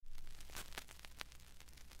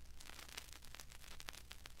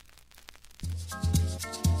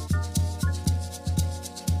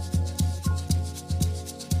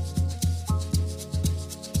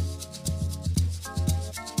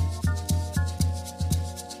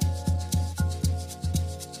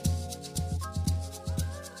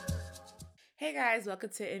Hey guys,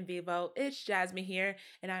 welcome to In Vivo. It's Jasmine here,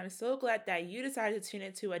 and I'm so glad that you decided to tune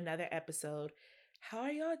into another episode. How are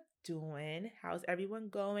y'all doing? How's everyone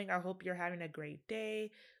going? I hope you're having a great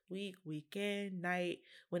day, week, weekend, night,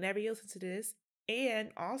 whenever you listen to this.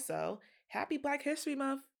 And also, happy Black History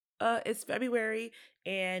Month. It's February,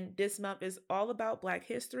 and this month is all about Black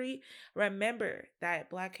history. Remember that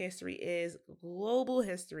Black history is global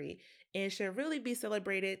history and should really be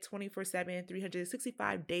celebrated 24/7,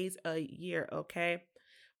 365 days a year, okay?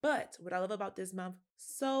 But what I love about this month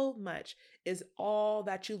so much is all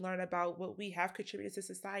that you learn about what we have contributed to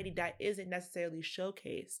society that isn't necessarily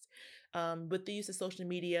showcased. With the use of social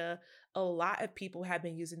media, a lot of people have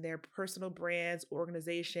been using their personal brands,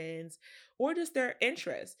 organizations, or just their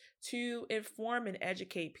interests to inform and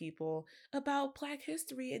educate people about Black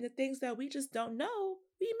history and the things that we just don't know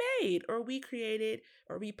we made or we created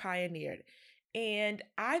or we pioneered. And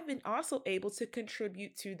I've been also able to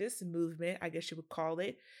contribute to this movement, I guess you would call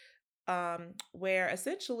it, where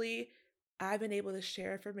essentially I've been able to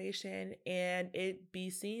share information and it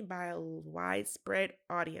be seen by a widespread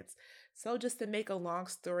audience. So, just to make a long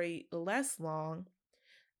story less long,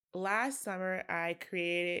 last summer I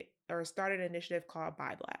created or started an initiative called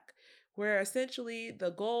Buy Black, where essentially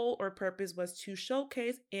the goal or purpose was to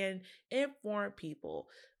showcase and inform people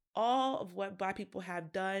all of what Black people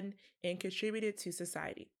have done and contributed to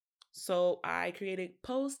society. So I created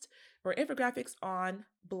posts or infographics on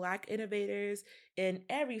Black innovators in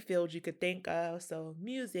every field you could think of. So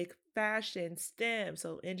music, fashion, STEM,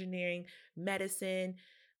 so engineering, medicine,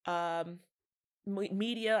 um,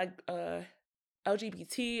 media, like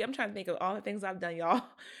LGBT. I'm trying to think of all the things I've done, y'all.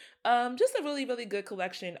 Just a really, really good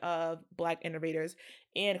collection of Black innovators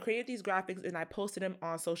and created these graphics and I posted them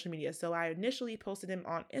on social media. So I initially posted them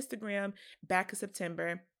on Instagram back in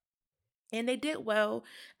September and they did well.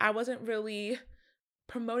 I wasn't really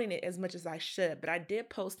promoting it as much as I should, but I did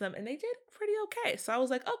post them and they did pretty okay. So I was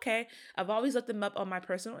like, okay, I've always looked them up on my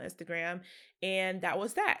personal Instagram and that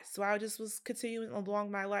was that. So I just was continuing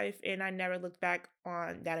along my life and I never looked back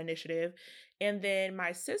on that initiative. And then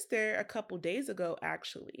my sister a couple days ago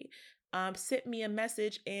actually sent me a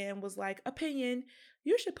message and was like, opinion,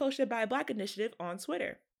 you should post your Buy Black initiative on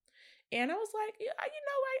Twitter. And I was like, yeah,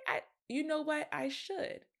 you know what? I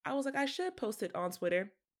should. I was like, I should post it on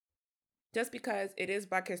Twitter just because it is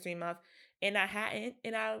Black History Month and I hadn't.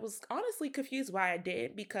 And I was honestly confused why I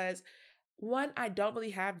did because one, I don't really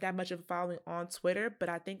have that much of a following on Twitter, but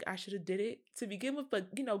I think I should have did it to begin with.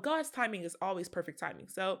 But God's timing is always perfect timing.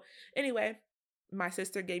 So anyway, my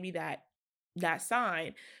sister gave me that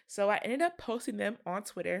sign. So I ended up posting them on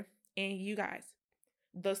Twitter. And you guys,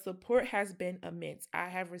 the support has been immense. I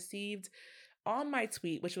have received on my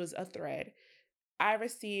tweet, which was a thread, I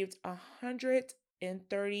received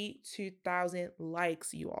 132,000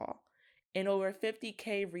 likes, you all, and over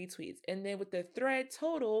 50K retweets. And then with the thread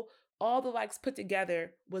total, all the likes put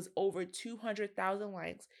together was over 200,000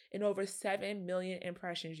 likes and over 7 million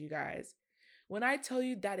impressions, you guys. When I tell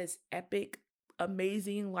you that is epic,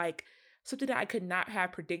 amazing, like something that I could not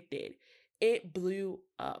have predicted, it blew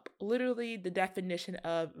up. Literally the definition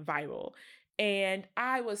of viral. And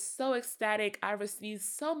I was so ecstatic. I received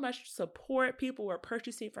so much support. People were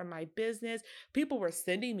purchasing from my business. People were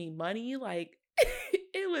sending me money. Like,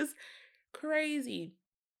 it was crazy.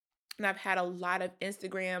 And I've had a lot of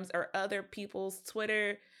Instagrams or other people's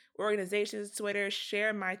Twitter, organizations' Twitter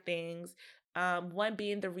share my things. One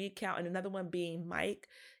being the recount and another one being Mike.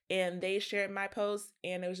 And they shared my posts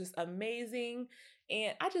and it was just amazing.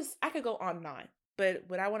 And I could go on and on. But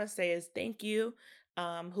what I want to say is thank you.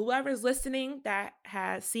 Whoever's listening that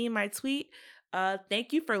has seen my tweet,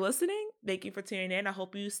 thank you for listening. Thank you for tuning in. I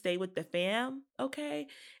hope you stay with the fam, okay?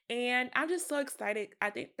 And I'm just so excited. I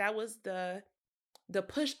think that was the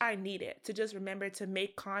push I needed to just remember to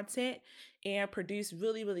make content and produce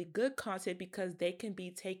really, really good content because they can be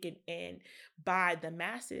taken in by the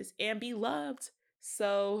masses and be loved.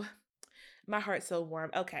 So my heart's so warm.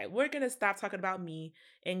 Okay, we're going to stop talking about me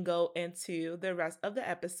and go into the rest of the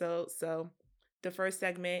episode. So the first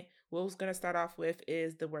segment we're going to start off with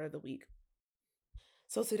is the word of the week.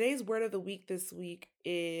 So today's word of the week this week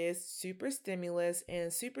is super stimulus,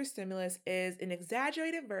 and super stimulus is an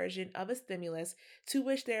exaggerated version of a stimulus to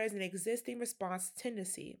which there is an existing response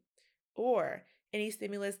tendency, or any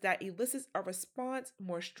stimulus that elicits a response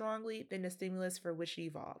more strongly than the stimulus for which it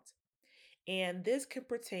evolved. And this can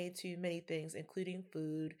pertain to many things, including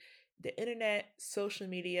food, the internet, social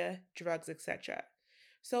media, drugs, etc.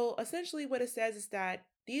 So essentially, what it says is that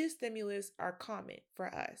these stimulus are common for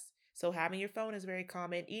us. So having your phone is very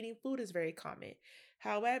common, eating food is very common.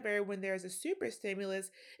 However, when there's a super stimulus,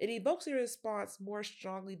 it evokes a response more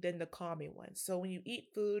strongly than the common one. So when you eat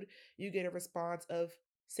food, you get a response of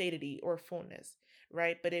satiety or fullness,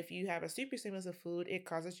 right? But if you have a super stimulus of food, it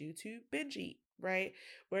causes you to binge eat, right?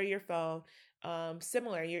 Where your phone,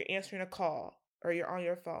 similar, you're answering a call or you're on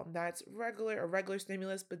your phone. That's a regular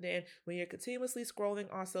stimulus. But then when you're continuously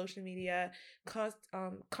scrolling on social media,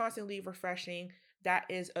 constantly refreshing, that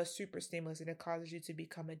is a super stimulus and it causes you to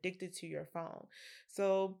become addicted to your phone.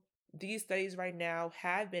 So these studies right now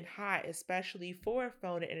have been high, especially for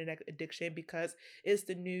phone and internet addiction, because it's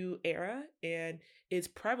the new era and it's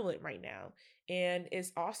prevalent right now. And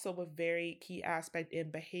it's also a very key aspect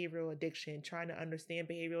in behavioral addiction, trying to understand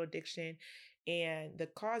behavioral addiction and the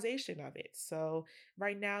causation of it. So,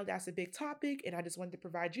 right now, that's a big topic, and I just wanted to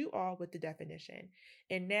provide you all with the definition.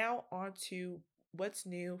 And now, on to what's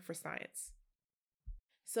new for science.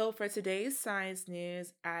 So, for today's science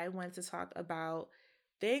news, I want to talk about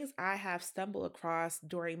things I have stumbled across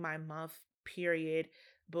during my month period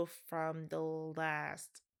from the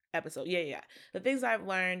last episode. Yeah. The things I've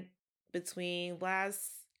learned between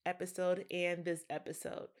last episode and this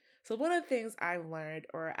episode. So, one of the things I've learned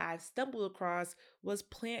or I've stumbled across was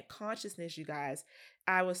plant consciousness, you guys.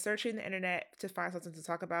 I was searching the internet to find something to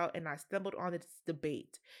talk about and I stumbled on this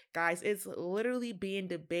debate. Guys, it's literally being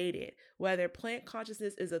debated whether plant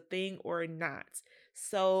consciousness is a thing or not.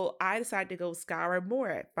 So I decided to go scour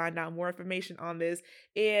more, find out more information on this.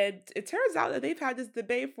 And it turns out that they've had this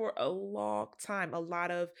debate for a long time. A lot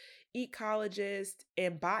of ecologists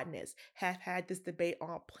and botanists have had this debate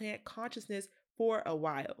on plant consciousness for a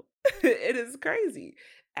while. It is crazy.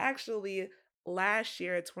 Actually, last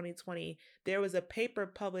year, 2020, there was a paper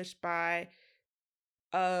published by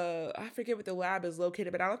I forget what the lab is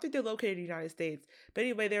located, but I don't think they're located in the United States. But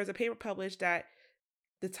anyway, there was a paper published that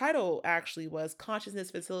the title actually was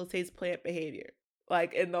Consciousness Facilitates Plant Behavior.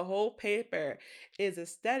 Like, and the whole paper is a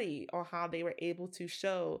study on how they were able to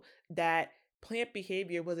show that plant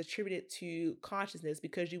behavior was attributed to consciousness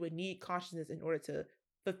because you would need consciousness in order to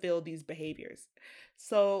fulfill these behaviors.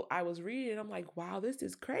 So I was reading, and I'm like, wow, this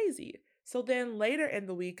is crazy. So then later in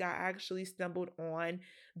the week, I actually stumbled on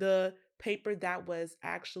the paper that was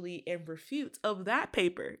actually in refute of that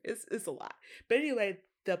paper. It's a lot. But anyway,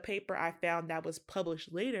 the paper I found that was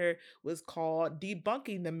published later was called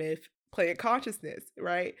Debunking the Myth Plant Consciousness,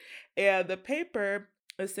 right? And the paper,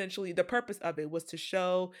 essentially, the purpose of it was to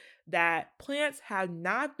show that plants have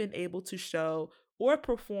not been able to show or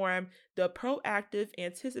perform the proactive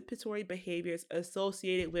anticipatory behaviors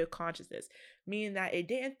associated with consciousness, meaning that it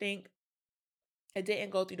didn't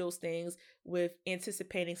go through those things with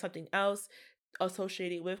anticipating something else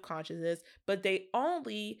associated with consciousness, but they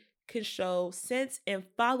only can show sense and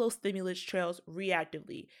follow stimulus trails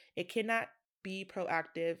reactively. It cannot be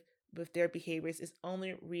proactive with their behaviors, it's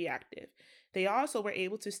only reactive. They also were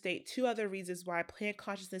able to state two other reasons why plant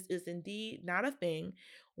consciousness is indeed not a thing.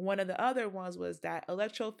 One of the other ones was that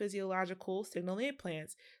electrophysiological signaling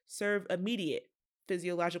plants serve immediate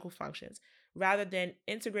physiological functions rather than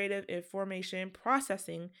integrative information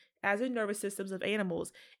processing as in nervous systems of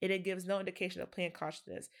animals, and it gives no indication of plant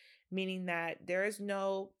consciousness, meaning that there is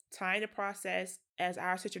no time to process as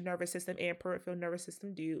our central nervous system and peripheral nervous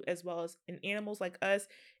system do, as well as in animals like us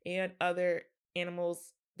and other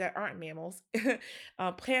animals that aren't mammals.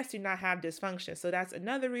 Plants do not have dysfunction. So that's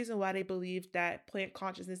another reason why they believe that plant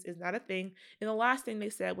consciousness is not a thing. And the last thing they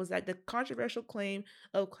said was that the controversial claim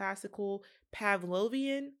of classical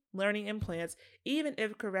Pavlovian learning in plants, even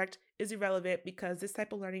if correct, is irrelevant because this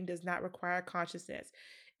type of learning does not require consciousness.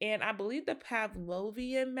 And I believe the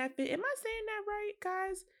Pavlovian method, am I saying that right,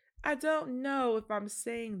 guys? I don't know if I'm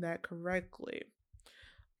saying that correctly.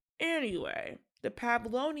 Anyway, the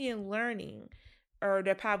Pavlovian learning or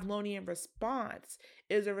the Pavlovian response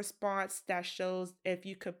is a response that shows if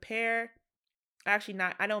you compare, actually,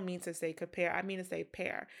 not, I don't mean to say compare, I mean to say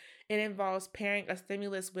pair. It involves pairing a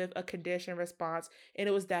stimulus with a conditioned response, and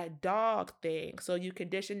it was that dog thing. So you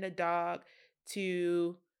condition the dog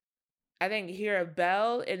to, I think, hear a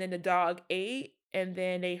bell, and then the dog ate, and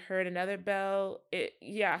then they heard another bell.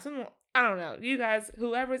 Yeah, some, I don't know. You guys,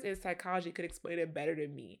 whoever's in psychology could explain it better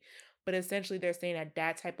than me. But essentially, they're saying that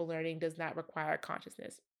that type of learning does not require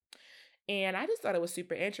consciousness. And I just thought it was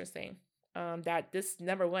super interesting that this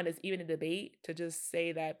number one is even a debate to just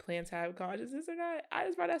say that plants have consciousness or not. I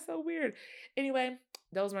just find that so weird. Anyway,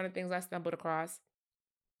 those were one of the things I stumbled across.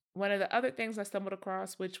 One of the other things I stumbled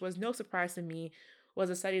across, which was no surprise to me, was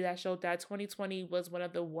a study that showed that 2020 was one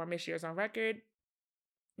of the warmest years on record.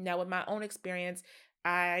 Now, with my own experience,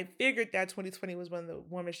 I figured that 2020 was one of the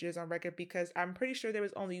warmest years on record because I'm pretty sure there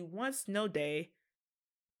was only one snow day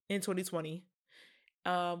in 2020.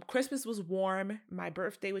 Christmas was warm. My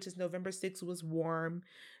birthday, which is November 6th, was warm.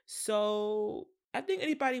 So I think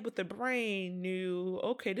anybody with a brain knew,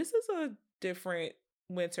 okay, this is a different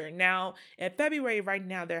winter. Now, in February, right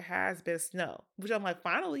now, there has been snow, which I'm like,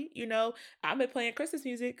 finally, I've been playing Christmas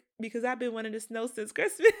music because I've been wanting to snow since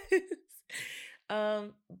Christmas.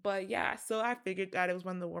 But yeah, so I figured that it was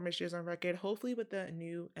one of the warmest years on record. Hopefully, with the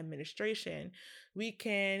new administration, we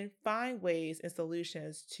can find ways and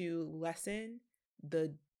solutions to lessen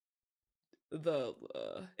the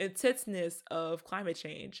intenseness of climate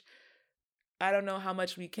change. I don't know how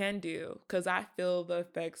much we can do because I feel the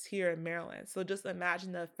effects here in Maryland. So just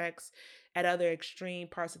imagine the effects at other extreme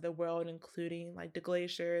parts of the world, including like the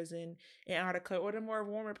glaciers in Antarctica or the more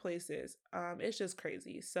warmer places. It's just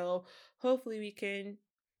crazy. So hopefully we can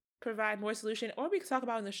provide more solution, or we can talk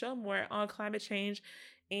about in the show more on climate change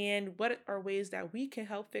and what are ways that we can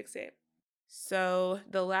help fix it. So,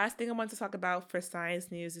 the last thing I want to talk about for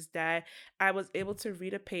science news is that I was able to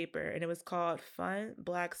read a paper and it was called Fun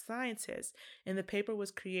Black Scientists. And the paper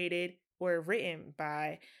was created or written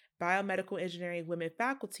by biomedical engineering women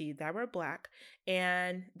faculty that were Black.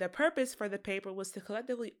 And the purpose for the paper was to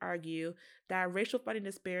collectively argue that racial funding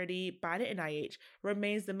disparity by the NIH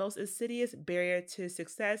remains the most insidious barrier to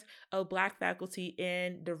success of Black faculty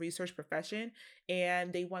in the research profession.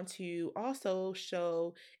 And they want to also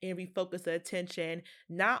show and refocus the attention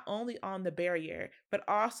not only on the barrier, but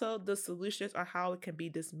also the solutions on how it can be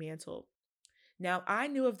dismantled. Now, I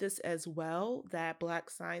knew of this as well that Black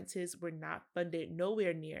scientists were not funded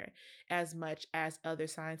nowhere near as much as other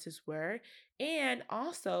scientists were. And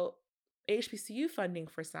also, HBCU funding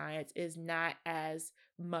for science is not as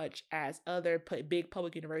much as other big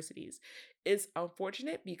public universities. It's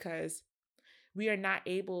unfortunate because we are not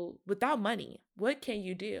able, without money, what can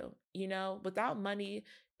you do? Without money,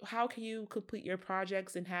 how can you complete your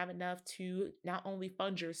projects and have enough to not only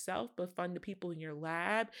fund yourself, but fund the people in your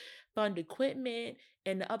lab, fund equipment,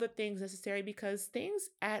 and the other things necessary because things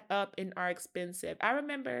add up and are expensive. I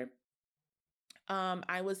remember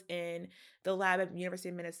I was in the lab at University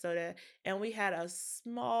of Minnesota, and we had a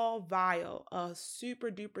small vial, a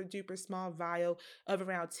super duper duper small vial of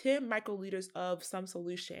around 10 microliters of some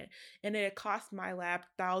solution, and it cost my lab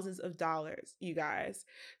thousands of dollars, you guys.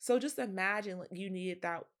 So just imagine like, you needed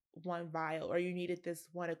that one vial or you needed this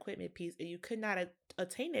one equipment piece and you could not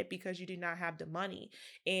attain it because you did not have the money.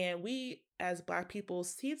 And we as Black people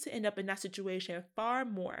seem to end up in that situation far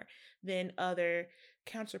more than other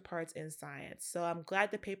counterparts in science. So I'm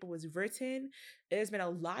glad the paper was written. There's been a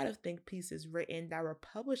lot of think pieces written that were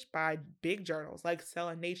published by big journals like Cell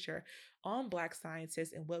and Nature on Black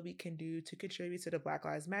scientists and what we can do to contribute to the Black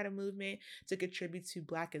Lives Matter movement, to contribute to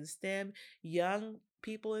Black in STEM, young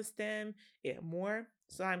people in STEM, and more.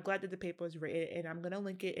 So I'm glad that the paper was written, and I'm going to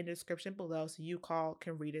link it in the description below so you all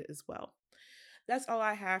can read it as well. That's all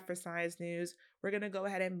I have for science news. We're going to go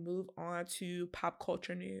ahead and move on to pop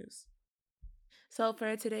culture news. So,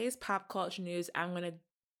 for today's pop culture news, I'm going to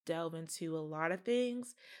delve into a lot of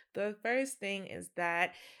things. The first thing is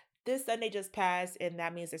that this Sunday just passed, and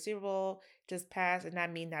that means the Super Bowl just passed, and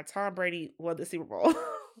that means that Tom Brady won the Super Bowl.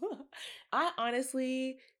 I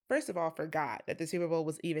honestly, first of all, forgot that the Super Bowl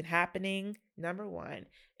was even happening, number one.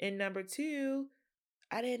 And number two,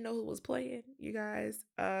 I didn't know who was playing, you guys.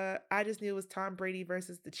 I just knew it was Tom Brady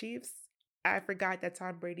versus the Chiefs. I forgot that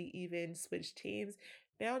Tom Brady even switched teams.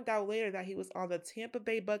 Found out later that he was on the Tampa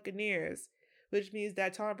Bay Buccaneers, which means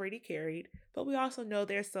that Tom Brady carried. But we also know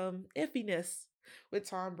there's some iffiness with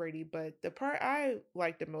Tom Brady. But the part I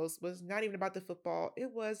liked the most was not even about the football,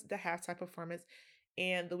 it was the halftime performance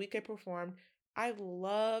and the weekend performed. I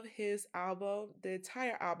love his album, the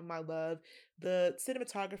entire album. I love the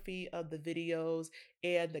cinematography of the videos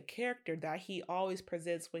and the character that he always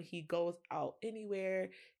presents when he goes out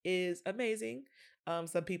anywhere is amazing.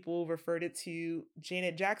 Some people referred it to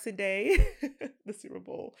Janet Jackson Day, the Super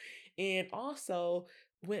Bowl, and also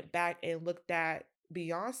went back and looked at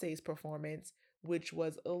Beyonce's performance, which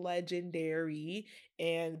was legendary,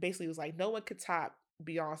 and basically was like no one could top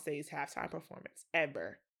Beyonce's halftime performance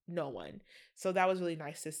ever. No one. So that was really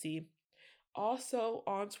nice to see. Also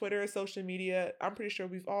on Twitter and social media, I'm pretty sure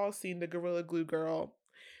we've all seen the Gorilla Glue girl,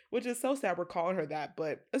 which is so sad we're calling her that,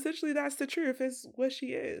 but essentially that's the truth, is what she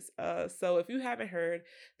is. So if you haven't heard,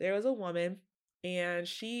 there was a woman and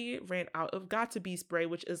she ran out of Got to Be spray,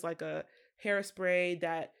 which is like a hairspray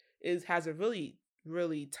that has a really,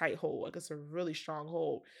 really tight hold, like it's a really strong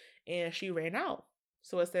hold, and she ran out.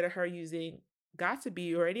 So instead of her using got to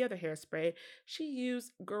be, or any other hairspray, she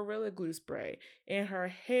used Gorilla Glue spray. And her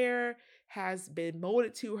hair has been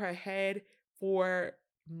molded to her head for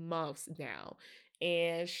months now.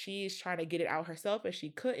 And she's trying to get it out herself and she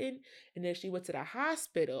couldn't. And then she went to the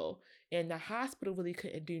hospital and the hospital really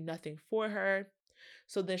couldn't do nothing for her.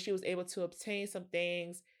 So then she was able to obtain some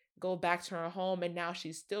things, go back to her home, and now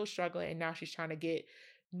she's still struggling. And now she's trying to get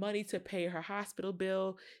money to pay her hospital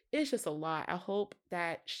bill. It's just a lot. I hope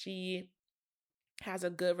that she has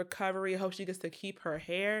a good recovery. I hope she gets to keep her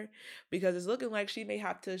hair because it's looking like she may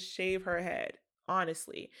have to shave her head,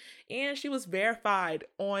 honestly. And she was verified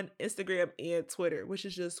on Instagram and Twitter, which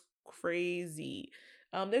is just crazy.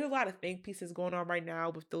 There's a lot of think pieces going on right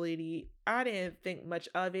now with the lady. I didn't think much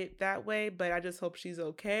of it that way, but I just hope she's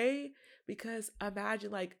okay because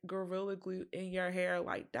imagine like Gorilla Glue in your hair,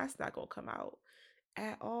 like that's not gonna come out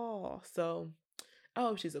at all. So I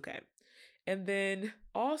hope she's okay. And then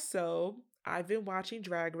also, I've been watching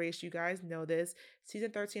Drag Race. You guys know this.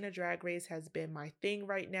 Season 13 of Drag Race has been my thing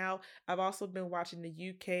right now. I've also been watching the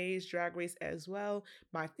UK's Drag Race as well.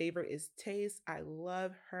 My favorite is Taste. I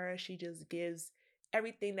love her. She just gives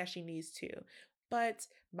everything that she needs to. But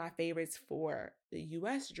my favorites for the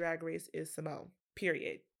US Drag Race is Simone.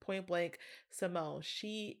 Period. Point blank, Simone.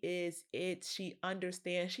 She is it. She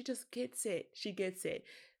understands. She just gets it. She gets it.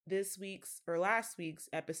 This week's or last week's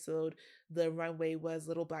episode, the runway was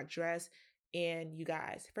Little Black Dress. And you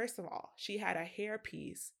guys, first of all, she had a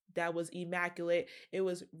hairpiece that was immaculate. It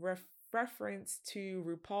was reference to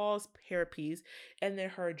RuPaul's hairpiece. And then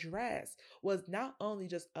her dress was not only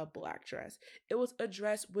just a black dress, it was a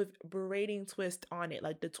dress with braiding twist on it.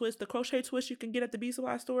 Like the twist, the crochet twist you can get at the Beast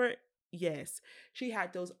Supply store. Yes, she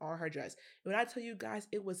had those on her dress. When I tell you guys,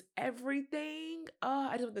 it was everything.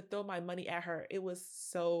 I just want to throw my money at her. It was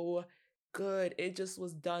so good. It just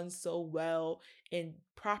was done so well in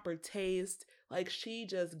proper taste. Like she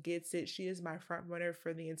just gets it. She is my front runner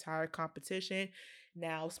for the entire competition.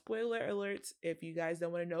 Now, spoiler alerts, if you guys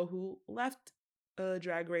don't want to know who left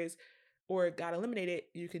Drag Race or got eliminated,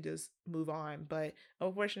 you can just move on. But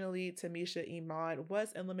unfortunately, Tamisha Iman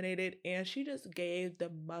was eliminated and she just gave the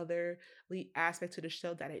motherly aspect to the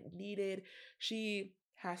show that it needed. She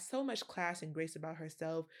has so much class and grace about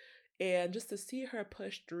herself. And just to see her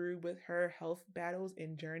push through with her health battles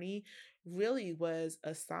and journey really was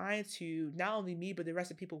a sign to not only me, but the rest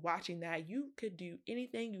of people watching that you could do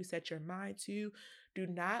anything you set your mind to. Do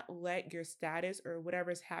not let your status or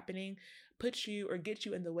whatever's happening put you or get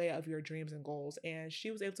you in the way of your dreams and goals. And she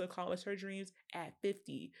was able to accomplish her dreams at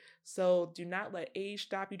 50. So do not let age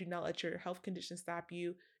stop you. Do not let your health condition stop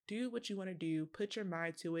you. Do what you want to do, put your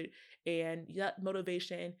mind to it, and let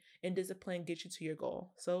motivation and discipline get you to your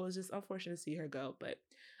goal. So it was just unfortunate to see her go. But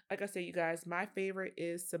like I said, you guys, my favorite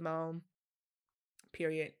is Simone.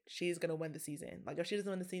 Period. She's gonna win the season. Like if she doesn't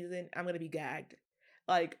win the season, I'm gonna be gagged.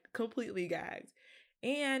 Like completely gagged.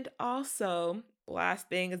 And also, last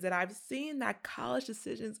thing is that I've seen that college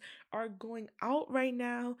decisions are going out right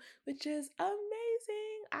now, which is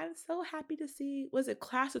amazing. I'm so happy to see. Was it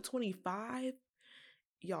class of 25?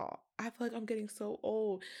 Y'all, I feel like I'm getting so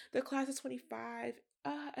old. The class of 25,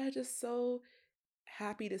 I'm just so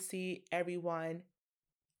happy to see everyone.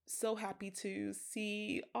 So happy to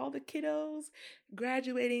see all the kiddos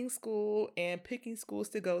graduating school and picking schools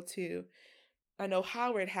to go to. I know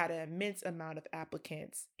Howard had an immense amount of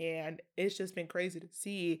applicants, and it's just been crazy to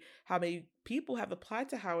see how many people have applied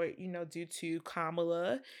to Howard, due to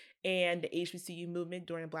Kamala and the HBCU movement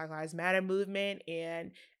during the Black Lives Matter movement.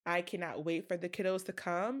 And I cannot wait for the kiddos to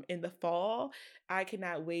come in the fall. I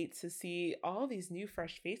cannot wait to see all these new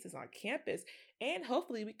fresh faces on campus. And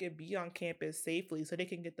hopefully we can be on campus safely so they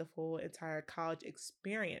can get the full entire college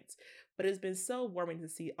experience. But it's been so warming to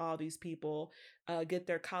see all these people get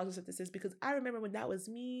their college acceptances because I remember when that was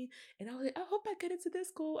me and I was like, I hope I get into this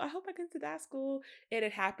school. I hope I get into that school. And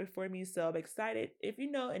it happened for me. So I'm excited. If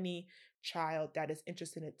you know any child that is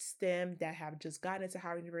interested in STEM that have just gotten into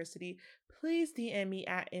Howard University, please DM me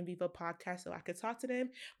at NVivo Podcast so I could talk to them.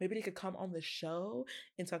 Maybe they could come on the show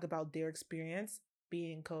and talk about their experience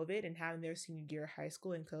being in COVID and having their senior year of high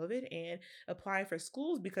school in COVID and applying for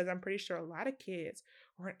schools because I'm pretty sure a lot of kids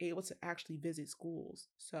weren't able to actually visit schools.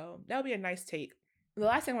 So that would be a nice take. The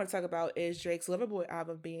last thing I want to talk about is Drake's Loverboy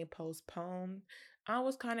album being postponed. I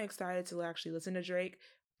was kind of excited to actually listen to Drake.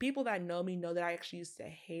 People that know me know that I actually used to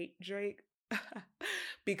hate Drake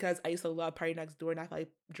because I used to love Party Next Door and I felt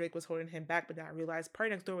like Drake was holding him back, but then I realized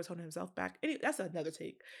Party Next Door was holding himself back. Anyway, that's another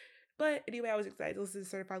take. But anyway, I was excited to listen to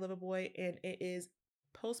Certified Lover Boy, and it is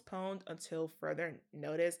postponed until further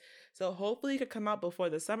notice. So hopefully it could come out before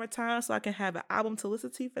the summertime so I can have an album to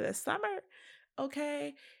listen to for the summer.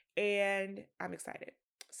 Okay. and I'm excited.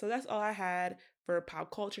 So that's all I had for pop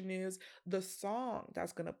culture news. The song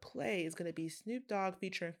that's gonna play is gonna be Snoop Dogg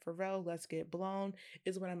featuring Pharrell. Let's Get Blown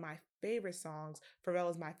is one of my favorite songs. Pharrell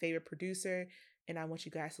is my favorite producer, and I want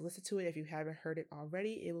you guys to listen to it. If you haven't heard it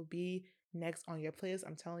already, it will be next on your playlist.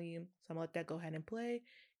 I'm telling you. So I'm gonna let that go ahead and play,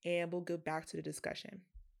 and we'll get back to the discussion.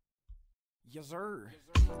 Yes, sir.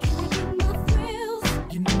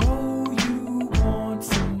 You know you want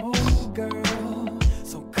some more, girl.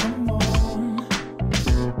 So come on.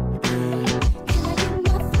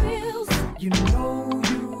 You know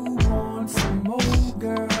you want some more,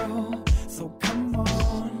 girl. So come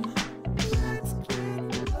on. Let's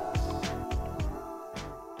get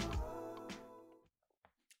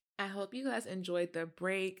I hope you guys enjoyed the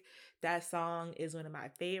break. That song is one of my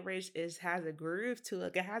favorites. It has a groove to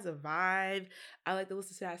it. It has a vibe. I like to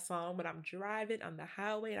listen to that song when I'm driving on the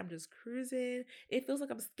highway and I'm just cruising. It feels like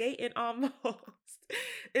I'm skating almost.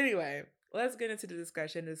 Anyway, let's get into the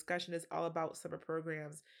discussion. The discussion is all about summer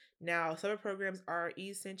programs. Now, summer programs are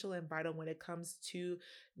essential and vital when it comes to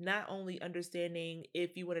not only understanding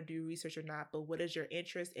if you want to do research or not, but what is your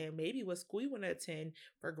interest and maybe what school you want to attend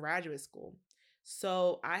for graduate school.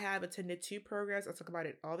 So I have attended two programs. I talk about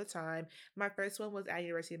it all the time. My first one was at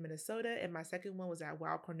University of Minnesota, and my second one was at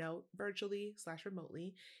Weill Cornell, virtually slash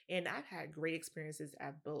remotely. And I've had great experiences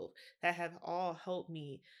at both that have all helped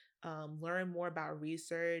me learn more about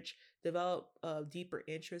research, develop a deeper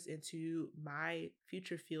interest into my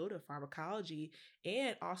future field of pharmacology,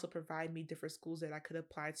 and also provide me different schools that I could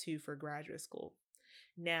apply to for graduate school.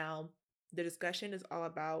 Now, the discussion is all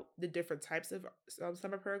about the different types of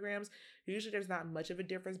summer programs. Usually, there's not much of a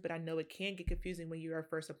difference, but I know it can get confusing when you are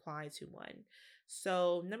first applying to one.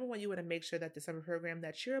 So, number one, you want to make sure that the summer program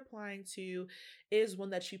that you're applying to is one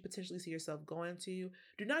that you potentially see yourself going to.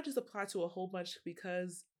 Do not just apply to a whole bunch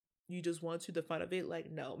because you just want to the fun of it. Like,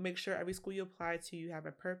 no, make sure every school you apply to, you have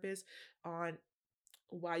a purpose on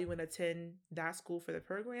why you want to attend that school for the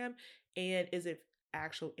program and is it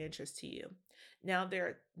actual interest to you. Now there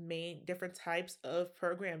are main different types of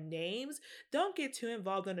program names. Don't get too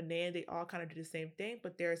involved in the name. They all kind of do the same thing,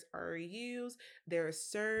 but there's REUs, there's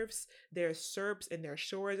SERFs, there's SERPs, and there's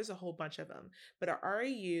SHOREs. There's a whole bunch of them. But a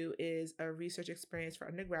REU is a research experience for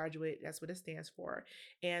undergraduate. That's what it stands for.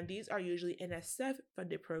 And these are usually NSF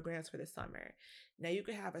funded programs for the summer. Now, you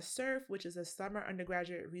could have a SURF, which is a Summer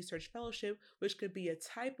Undergraduate Research Fellowship, which could be a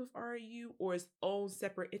type of REU or its own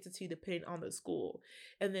separate entity depending on the school.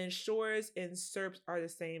 And then SHORES and SERPs are the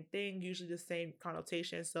same thing, usually the same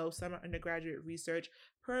connotation. So, Summer Undergraduate Research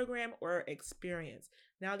Program or Experience.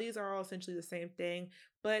 Now, these are all essentially the same thing,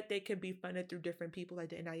 but they can be funded through different people like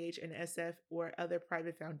the NIH and SF or other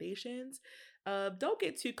private foundations. Don't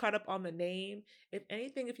get too caught up on the name. If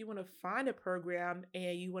anything, if you want to find a program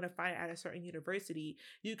and you want to find it at a certain university,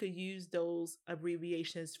 you could use those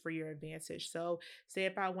abbreviations for your advantage. So, say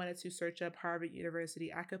if I wanted to search up Harvard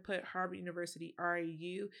University, I could put Harvard University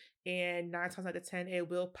REU, and 9 times out of 10, it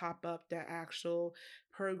will pop up the actual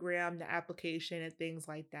program, the application, and things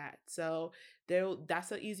like that. So,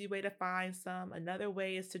 that's an easy way to find some. Another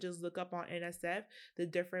way is to just look up on NSF the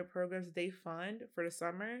different programs that they fund for the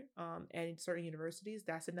summer and certain universities.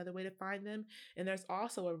 That's another way to find them. And there's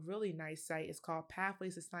also a really nice site. It's called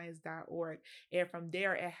pathways2science.org. And from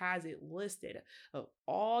there, it has it listed of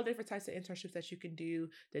all different types of internships that you can do,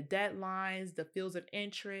 the deadlines, the fields of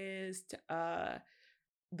interest,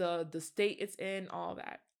 the state it's in, all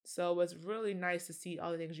that. So it's really nice to see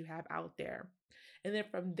all the things you have out there. And then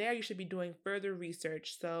from there, you should be doing further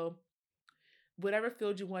research. So whatever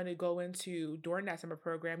field you want to go into during that summer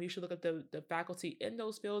program, you should look at the faculty in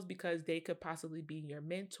those fields because they could possibly be your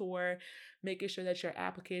mentor, making sure that your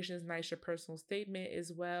application is nice, your personal statement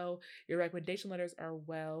is well, your recommendation letters are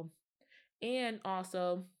well, and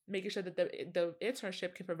also making sure that the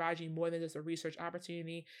internship can provide you more than just a research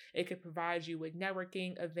opportunity. It can provide you with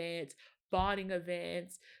networking events, bonding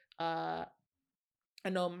events, I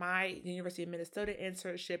know my University of Minnesota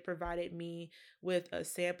internship provided me with a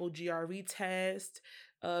sample GRE test,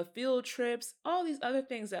 field trips, all these other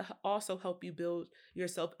things that also help you build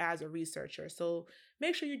yourself as a researcher. So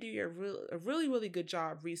make sure you do a really, really good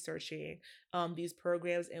job researching these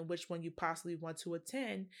programs and which one you possibly want to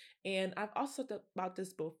attend. And I've also talked about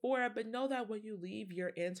this before, but know that when you leave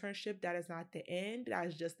your internship, that is not the end, that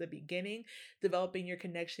is just the beginning. Developing your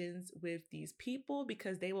connections with these people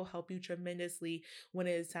because they will help you tremendously when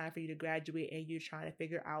it is time for you to graduate and you're trying to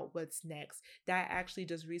figure out what's next. That actually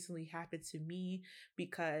just recently happened to me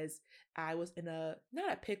because I was in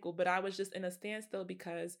not a pickle, but I was just in a standstill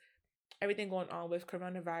because everything going on with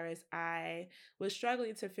coronavirus, I was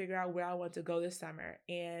struggling to figure out where I want to go this summer.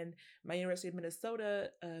 And my University of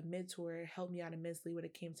Minnesota mentor helped me out immensely when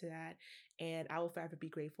it came to that. And I will forever be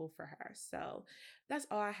grateful for her. So that's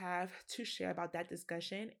all I have to share about that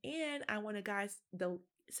discussion. And I want to, guys,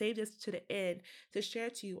 save this to the end to share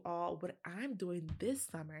to you all what I'm doing this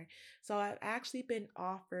summer. So I've actually been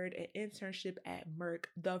offered an internship at Merck,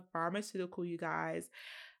 the pharmaceutical, you guys.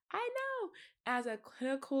 I know, as a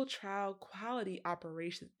clinical trial quality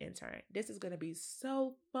operations intern. This is going to be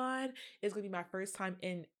so fun. It's going to be my first time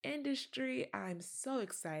in industry. I'm so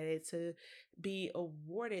excited to be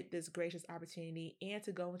awarded this gracious opportunity and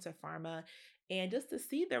to go into pharma and just to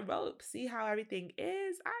see the ropes, see how everything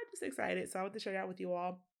is. I'm just excited. So I want to share that with you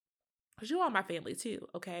all because you all my family too,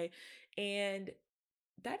 okay? And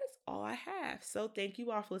that is all I have. So thank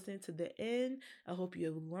you all for listening to the end. I hope you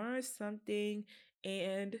have learned something.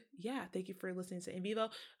 And yeah, thank you for listening to In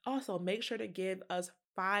Vivo. Also, make sure to give us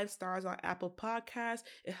 5 stars on Apple Podcasts.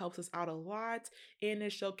 It helps us out a lot and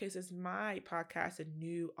it showcases my podcast to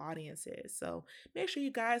new audiences. So make sure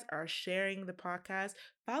you guys are sharing the podcast.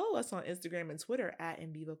 Follow us on Instagram and Twitter at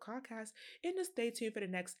In Vivo Podcast and just stay tuned for the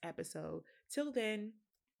next episode. Till then,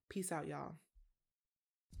 peace out, y'all.